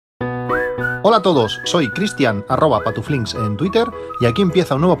Hola a todos, soy Cristian @patuflinks en Twitter y aquí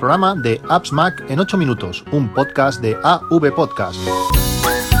empieza un nuevo programa de Apps Mac en 8 minutos, un podcast de AV Podcast.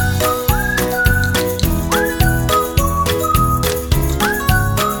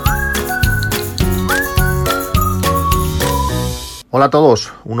 Hola a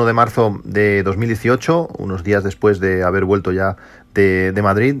todos, 1 de marzo de 2018, unos días después de haber vuelto ya de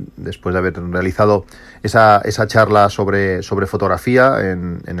Madrid, después de haber realizado esa charla sobre fotografía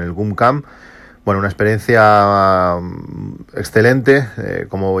en el GumCam. Bueno, una experiencia excelente,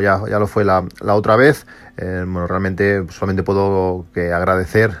 como ya lo fue la otra vez. Bueno, realmente solamente puedo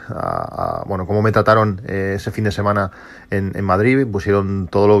agradecer a cómo me trataron ese fin de semana en Madrid. Pusieron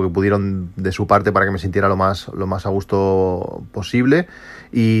todo lo que pudieron de su parte para que me sintiera lo más a gusto posible.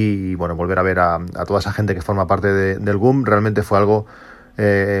 Y bueno, volver a ver a toda esa gente que forma parte del GUM realmente fue algo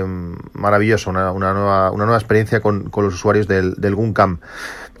maravilloso, una nueva experiencia con los usuarios del GumCam.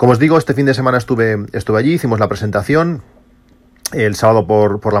 Como os digo, este fin de semana estuve allí, hicimos la presentación. El sábado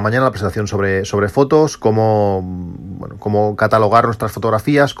por la mañana la presentación sobre fotos, cómo catalogar nuestras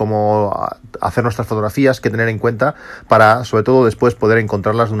fotografías, cómo hacer nuestras fotografías, qué tener en cuenta para, sobre todo, después poder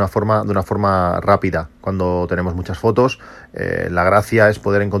encontrarlas de una forma rápida. Cuando tenemos muchas fotos, la gracia es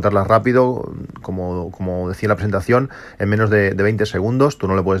poder encontrarlas rápido, como decía en la presentación, en menos de 20 segundos. Tú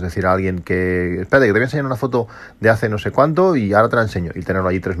no le puedes decir a alguien que, espérate, que te voy a enseñar una foto de hace no sé cuánto y ahora te la enseño, y tenerlo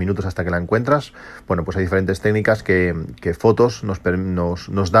allí 3 minutos hasta que la encuentras. Bueno, pues hay diferentes técnicas que fotos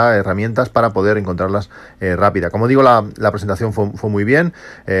nos da herramientas para poder encontrarlas rápida. Como digo, la presentación fue muy bien,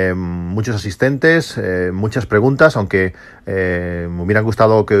 muchos asistentes, muchas preguntas, aunque me hubiera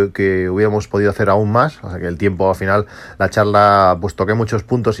gustado que hubiéramos podido hacer aún más, o sea que el tiempo al final, la charla, pues toqué muchos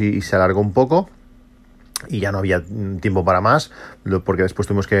puntos y se alargó un poco. Y ya no había tiempo para más, porque después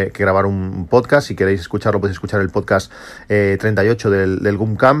tuvimos que grabar un podcast. Si queréis escucharlo, podéis escuchar el podcast 38 del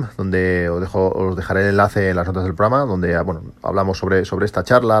GumCam, donde os dejaré el enlace en las notas del programa, donde hablamos sobre esta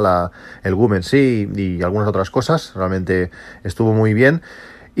charla, el GUM en sí y algunas otras cosas. Realmente estuvo muy bien.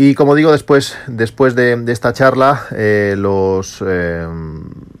 Y como digo, después de esta charla, los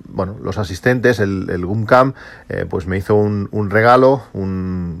asistentes, el GumCam, pues me hizo un regalo,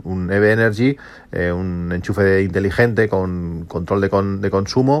 un EV Energy, un enchufe inteligente con control de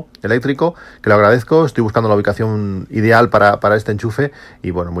consumo eléctrico, que lo agradezco. Estoy buscando la ubicación ideal para este enchufe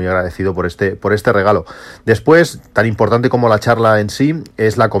y bueno, muy agradecido por este regalo. Después, tan importante como la charla en sí,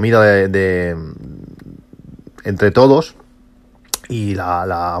 es la comida de entre todos. Y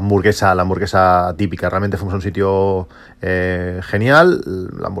la hamburguesa típica. Realmente fuimos a un sitio genial.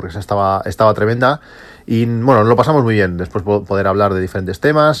 La hamburguesa estaba tremenda. Y bueno, lo pasamos muy bien. Después poder hablar de diferentes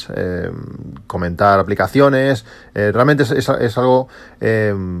temas, comentar aplicaciones. Realmente es algo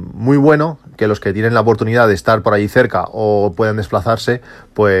muy bueno, que los que tienen la oportunidad de estar por allí cerca o pueden desplazarse,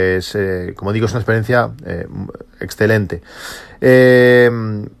 pues como digo, es una experiencia excelente.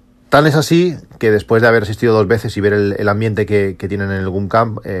 Tan es así que después de haber asistido 2 veces y ver el ambiente que tienen en el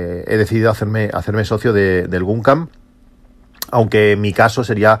GumCam, he decidido hacerme socio del GumCam. Aunque mi caso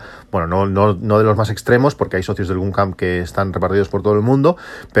sería, no de los más extremos, porque hay socios del GumCam que están repartidos por todo el mundo,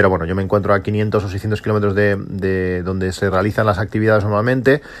 pero bueno, yo me encuentro a 500 o 600 kilómetros de donde se realizan las actividades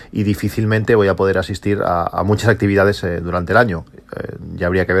normalmente y difícilmente voy a poder asistir a muchas actividades durante el año. Ya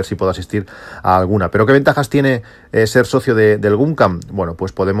habría que ver si puedo asistir a alguna. Pero ¿qué ventajas tiene ser socio del GumCam? Bueno,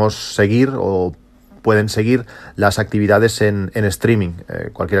 pues podemos seguir o pueden seguir las actividades en streaming,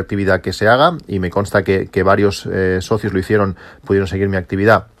 cualquier actividad que se haga, y me consta que varios socios pudieron seguir mi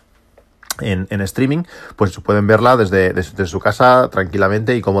actividad en streaming, pues pueden verla desde su casa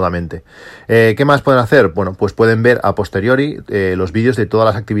tranquilamente y cómodamente. ¿Qué más pueden hacer? Bueno, pues pueden ver a posteriori los vídeos de todas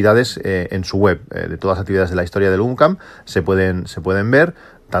las actividades en su web, de todas las actividades de la historia del GumCam se pueden ver,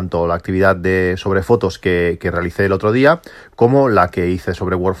 tanto la actividad sobre fotos que realicé el otro día, como la que hice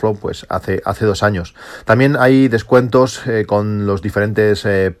sobre workflow pues hace 2 años. También hay descuentos con los diferentes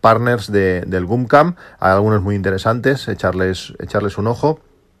partners del GumCam. Hay algunos muy interesantes, echarles un ojo.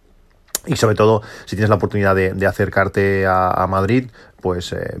 Y sobre todo, si tienes la oportunidad de acercarte a Madrid,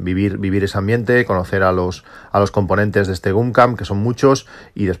 pues vivir ese ambiente, conocer a los componentes de este GumCam, que son muchos,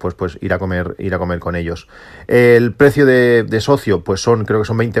 y después pues ir a comer con ellos. El precio de socio, pues creo que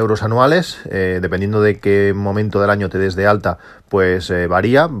son 20 euros anuales, dependiendo de qué momento del año te des de alta, pues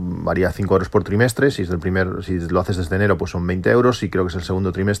varía 5 euros por trimestre. Si lo haces desde enero, pues son 20 euros, y creo que es el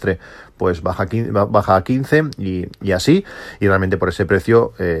segundo trimestre, pues baja a 15 y así, y realmente por ese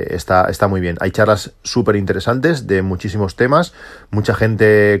precio está muy bien. Hay charlas súper interesantes de muchísimos temas, mucha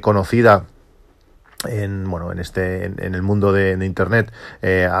gente conocida en el mundo de internet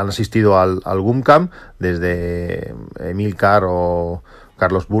han asistido al GumCam, desde Emilcar o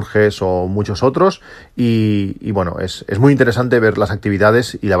Carlos Burges o muchos otros, y bueno, es muy interesante ver las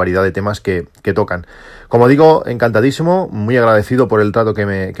actividades y la variedad de temas que tocan. Como digo, encantadísimo, muy agradecido por el trato que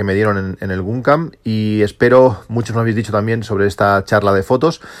me dieron en el GumCam, y espero, muchos me habéis dicho también sobre esta charla de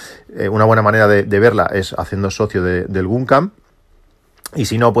fotos, una buena manera de verla es haciendo socio del GumCam. Y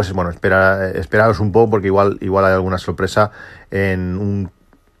si no, pues bueno, esperaros un poco, porque igual hay alguna sorpresa en un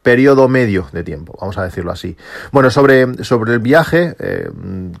periodo medio de tiempo, vamos a decirlo así. Bueno, sobre el viaje,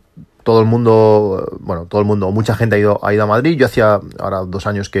 todo el mundo, mucha gente ha ido a Madrid. Yo hacía ahora 2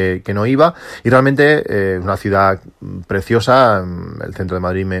 años que no iba, y realmente es una ciudad preciosa. El centro de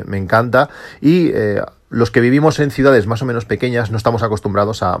Madrid me encanta, y los que vivimos en ciudades más o menos pequeñas no estamos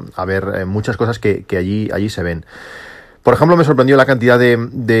acostumbrados a ver muchas cosas que allí se ven. Por ejemplo, me sorprendió la cantidad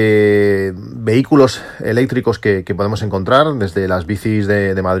de vehículos eléctricos que podemos encontrar, desde las bicis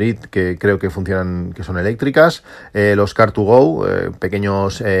de Madrid, que creo que funcionan, que son eléctricas, los Car2Go,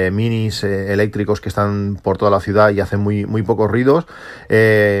 pequeños minis eléctricos que están por toda la ciudad y hacen muy pocos ruidos,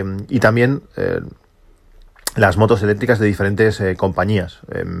 y también las motos eléctricas de diferentes compañías.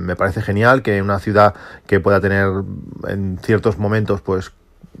 Me parece genial que una ciudad que pueda tener en ciertos momentos, pues,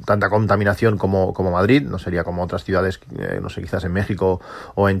 tanta contaminación como Madrid, no sería como otras ciudades, no sé, quizás en México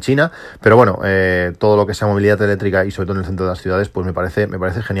o en China, pero bueno, todo lo que sea movilidad eléctrica, y sobre todo en el centro de las ciudades, pues me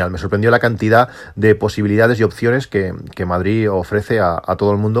parece genial. Me sorprendió la cantidad de posibilidades y opciones que Madrid ofrece a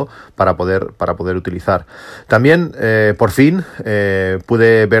todo el mundo para poder utilizar. También, por fin,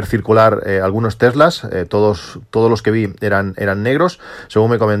 pude ver circular algunos Teslas. Todos los que vi eran negros.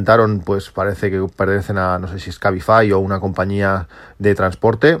 Según me comentaron, pues parece que pertenecen a, no sé si es Cabify o una compañía de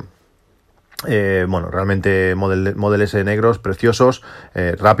transporte. Bueno, realmente Model S negros, preciosos,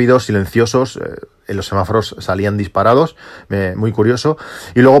 rápidos, silenciosos. En los semáforos salían disparados, muy curioso.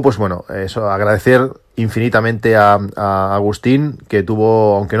 Y luego, pues bueno, eso, agradecer infinitamente a Agustín, que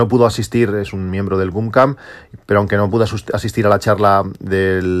aunque no pudo asistir, es un miembro del GumCam, pero aunque no pudo asistir a la charla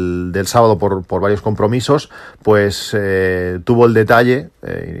del sábado por varios compromisos, pues tuvo el detalle,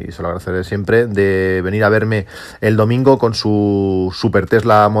 y se lo agradeceré siempre, de venir a verme el domingo con su Super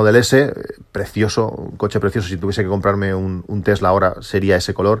Tesla Model S, precioso, un coche precioso. Si tuviese que comprarme un Tesla ahora sería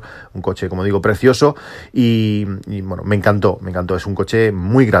ese color, un coche, como digo, precioso, y bueno, me encantó, es un coche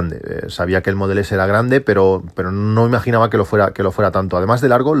muy grande. Sabía que el Model S era grande, pero no imaginaba que lo fuera tanto. Además de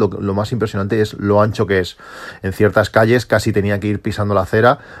largo, lo más impresionante es lo ancho que es. En ciertas calles casi tenía que ir pisando la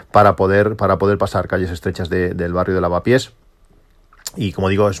acera para poder pasar, calles estrechas del barrio de Lavapiés. Y como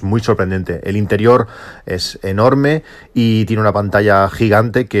digo, es muy sorprendente. El interior es enorme y tiene una pantalla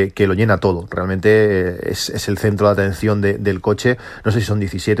gigante que lo llena todo. Realmente es el centro de atención del coche. No sé si son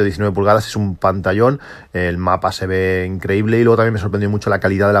 17 o 19 pulgadas, es un pantallón. El mapa se ve increíble, y luego también me sorprendió mucho la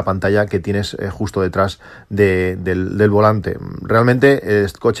calidad de la pantalla que tienes justo detrás del volante. Realmente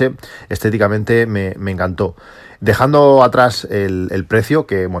este coche estéticamente me encantó. Dejando atrás el precio,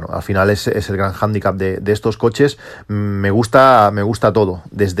 que bueno, al final es el gran hándicap de estos coches, me gusta todo,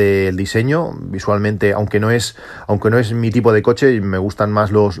 desde el diseño, visualmente, aunque no es mi tipo de coche, me gustan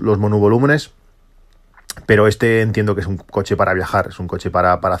más los monovolúmenes. Pero entiendo que es un coche para viajar, es un coche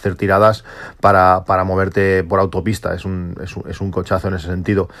para hacer tiradas, para moverte por autopista. Es un cochazo en ese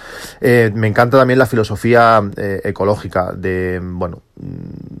sentido. Me encanta también la filosofía ecológica de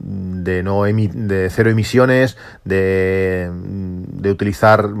cero emisiones, de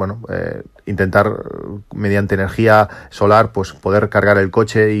utilizar, intentar mediante energía solar, pues poder cargar el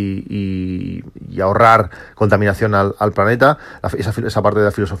coche y ahorrar contaminación al planeta. Esa parte de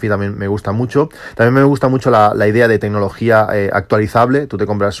la filosofía también me gusta mucho. También me gusta mucho la idea de tecnología actualizable. Tú te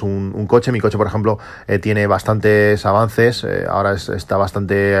compras un coche. Mi coche, por ejemplo, tiene bastantes avances. Ahora está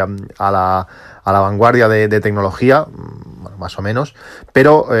bastante a la vanguardia de tecnología, bueno, más o menos,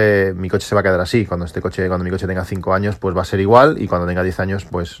 pero mi coche se va a quedar así. Cuando mi coche tenga 5 años, pues va a ser igual, y cuando tenga 10 años,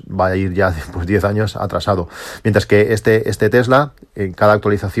 pues va a ir ya 10 años atrasado. Mientras que este Tesla, en cada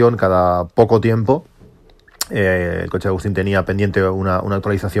actualización, cada poco tiempo, el coche de Agustín tenía pendiente una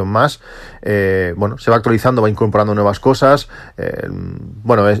actualización más. Se va actualizando, va incorporando nuevas cosas.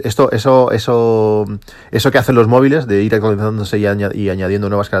 Eso que hacen los móviles, de ir actualizándose y añadiendo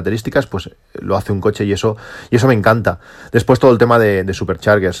nuevas características, pues lo hace un coche, y eso me encanta. Después, todo el tema de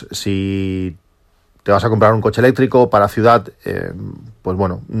superchargers. Si te vas a comprar un coche eléctrico para ciudad, pues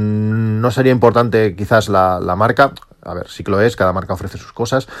bueno, no sería importante quizás la marca. A ver, sí que lo es, cada marca ofrece sus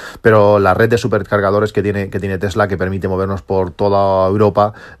cosas, pero la red de supercargadores que tiene Tesla, que permite movernos por toda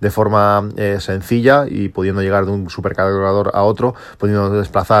Europa de forma sencilla y pudiendo llegar de un supercargador a otro, pudiendo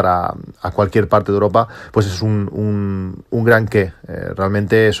desplazar a cualquier parte de Europa, pues es un gran qué.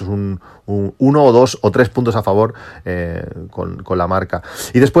 Realmente eso es uno o dos o tres puntos a favor con la marca.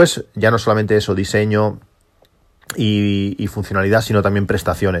 Y después, ya no solamente eso, diseño y funcionalidad, sino también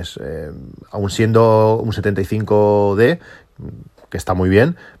prestaciones. Aún siendo un 75D, que está muy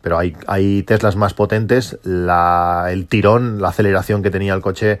bien, pero hay Teslas más potentes, el tirón, la aceleración que tenía el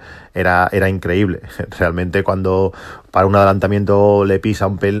coche era increíble. Realmente cuando para un adelantamiento le pisa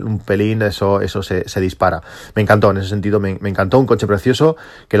un pelín, eso se dispara. Me encantó, en ese sentido, me encantó, un coche precioso,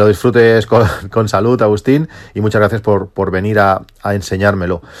 que lo disfrutes con salud, Agustín, y muchas gracias por venir a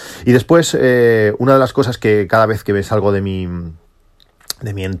enseñármelo. Y después, una de las cosas que cada vez que ves algo de mi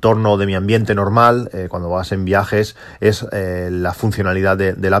entorno, de mi ambiente normal, cuando vas en viajes, es la funcionalidad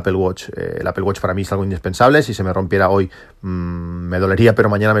del Apple Watch. El Apple Watch para mí es algo indispensable. Si se me rompiera hoy, me dolería, pero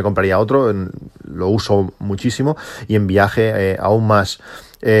mañana me compraría otro. Lo uso muchísimo y en viaje aún más.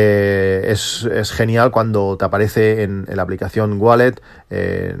 Es genial cuando te aparece en la aplicación Wallet,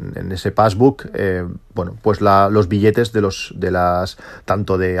 en ese passbook, pues los billetes de las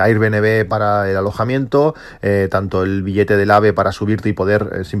tanto de Airbnb para el alojamiento, tanto el billete del AVE para subirte y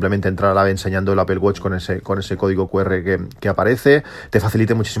poder simplemente entrar al AVE enseñando el Apple Watch con ese código QR que aparece. Te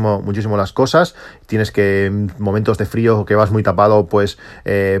facilita muchísimo las cosas. Tienes que en momentos de frío que vas muy tapado, pues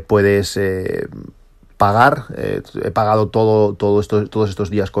puedes pagar. He pagado todos estos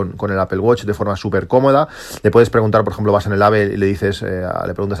días con el Apple Watch de forma súper cómoda. Le puedes preguntar, por ejemplo, vas en el AVE y le dices,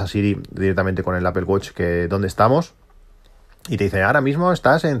 le preguntas a Siri directamente con el Apple Watch que dónde estamos. Y te dice, ahora mismo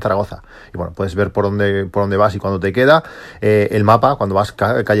estás en Zaragoza. Y bueno, puedes ver por dónde vas y cuándo te queda. El mapa, cuando vas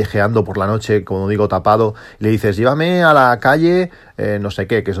callejeando por la noche, como digo, tapado, le dices, llévame a la calle no sé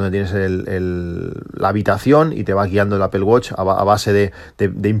qué, que es donde tienes la habitación, y te va guiando el Apple Watch a base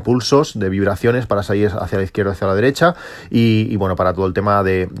de impulsos, de vibraciones, para salir hacia la izquierda o hacia la derecha. Y bueno, para todo el tema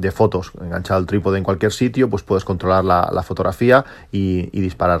de fotos, enganchado al trípode en cualquier sitio, pues puedes controlar la fotografía y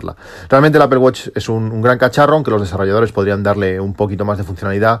dispararla. Realmente el Apple Watch es un gran cacharro, aunque los desarrolladores podrían darle un poquito más de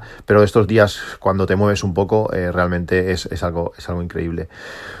funcionalidad, pero estos días, cuando te mueves un poco, realmente es algo increíble.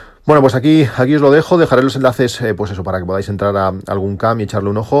 Bueno, pues aquí os lo dejo. Dejaré los enlaces, pues eso, para que podáis entrar a GumCam y echarle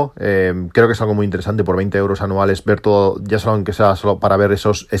un ojo. Creo que es algo muy interesante por 20 euros anuales ver todo, ya solo aunque sea solo para ver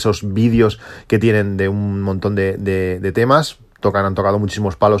esos vídeos que tienen de un montón de temas. Han tocado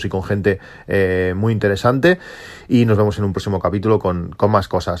muchísimos palos y con gente muy interesante. Y nos vemos en un próximo capítulo con más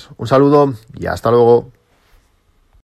cosas. Un saludo y hasta luego.